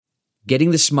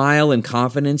Getting the smile and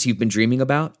confidence you've been dreaming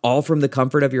about, all from the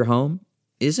comfort of your home,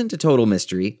 isn't a total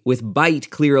mystery with Byte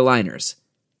clear aligners.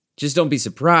 Just don't be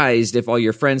surprised if all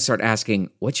your friends start asking,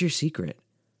 "What's your secret?"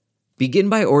 Begin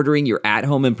by ordering your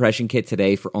at-home impression kit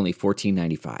today for only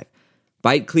 $14.95.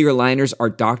 Byte clear aligners are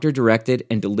doctor-directed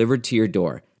and delivered to your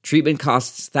door. Treatment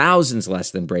costs thousands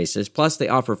less than braces, plus they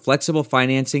offer flexible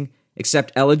financing,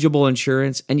 accept eligible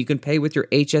insurance, and you can pay with your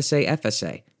HSA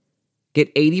FSA. Get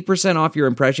 80% off your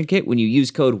impression kit when you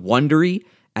use code WONDERY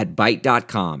at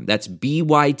Byte.com. That's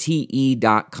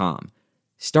BYTE.com.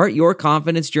 Start your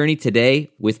confidence journey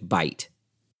today with Byte.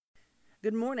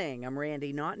 Good morning. I'm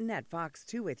Randy Naughton at Fox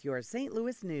 2 with your St.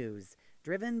 Louis news,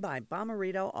 driven by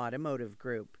Bomarito Automotive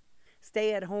Group.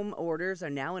 Stay-at-home orders are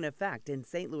now in effect in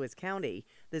St. Louis County.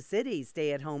 The city's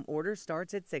stay-at-home order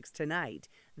starts at 6 tonight.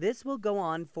 This will go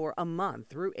on for a month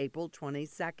through April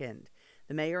 22nd.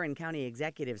 The mayor and county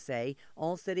executives say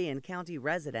all city and county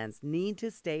residents need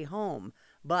to stay home,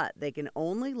 but they can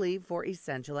only leave for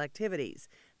essential activities.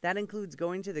 That includes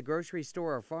going to the grocery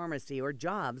store or pharmacy or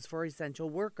jobs for essential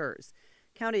workers.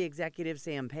 County Executive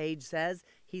Sam Page says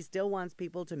he still wants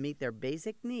people to meet their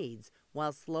basic needs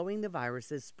while slowing the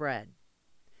virus's spread.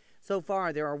 So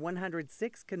far, there are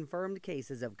 106 confirmed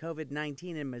cases of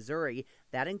COVID-19 in Missouri.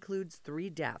 That includes 3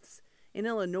 deaths. In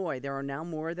Illinois, there are now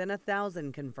more than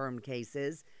 1,000 confirmed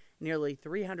cases. Nearly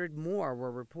 300 more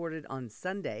were reported on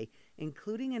Sunday,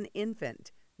 including an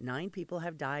infant. 9 people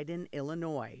have died in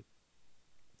Illinois.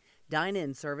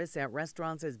 Dine-in service at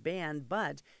restaurants is banned,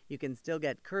 but you can still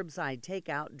get curbside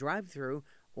takeout, drive-through,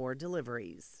 or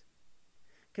deliveries.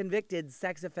 Convicted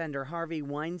sex offender Harvey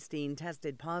Weinstein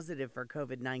tested positive for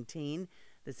COVID-19.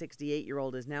 The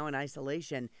 68-year-old is now in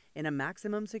isolation in a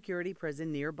maximum security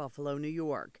prison near Buffalo, New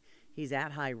York. He's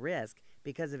at high risk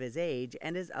because of his age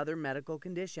and his other medical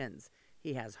conditions.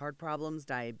 He has heart problems,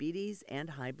 diabetes, and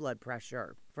high blood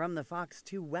pressure. From the Fox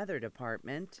 2 Weather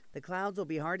Department, the clouds will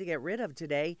be hard to get rid of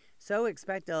today, so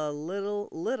expect a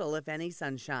little if any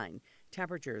sunshine.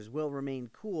 Temperatures will remain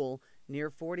cool, near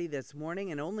 40 this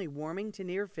morning and only warming to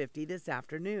near 50 this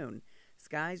afternoon.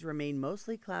 Skies remain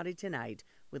mostly cloudy tonight,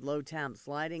 with low temps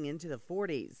sliding into the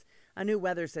 40s. A new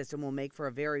weather system will make for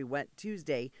a very wet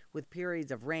Tuesday with periods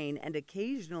of rain and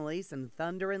occasionally some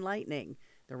thunder and lightning.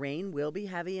 The rain will be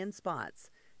heavy in spots.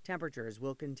 Temperatures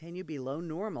will continue below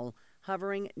normal,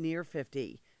 hovering near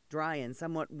 50. Dry and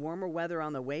somewhat warmer weather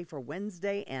on the way for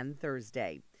Wednesday and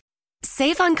Thursday.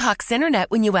 Save on Cox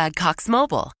Internet when you add Cox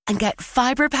Mobile and get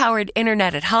fiber-powered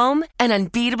internet at home and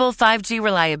unbeatable 5G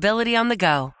reliability on the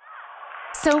go.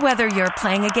 So whether you're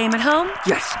playing a game at home,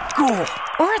 yes, goal,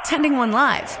 or attending one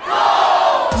live,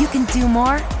 goal, you can do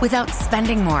more without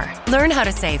spending more. Learn how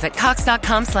to save at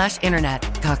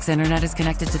cox.com/internet. Cox Internet is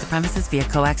connected to the premises via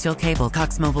coaxial cable.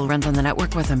 Cox Mobile runs on the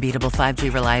network with unbeatable 5G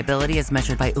reliability as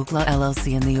measured by Ookla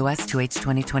LLC in the U.S. to H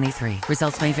 2023.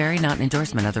 Results may vary, not an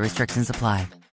endorsement. Other restrictions apply.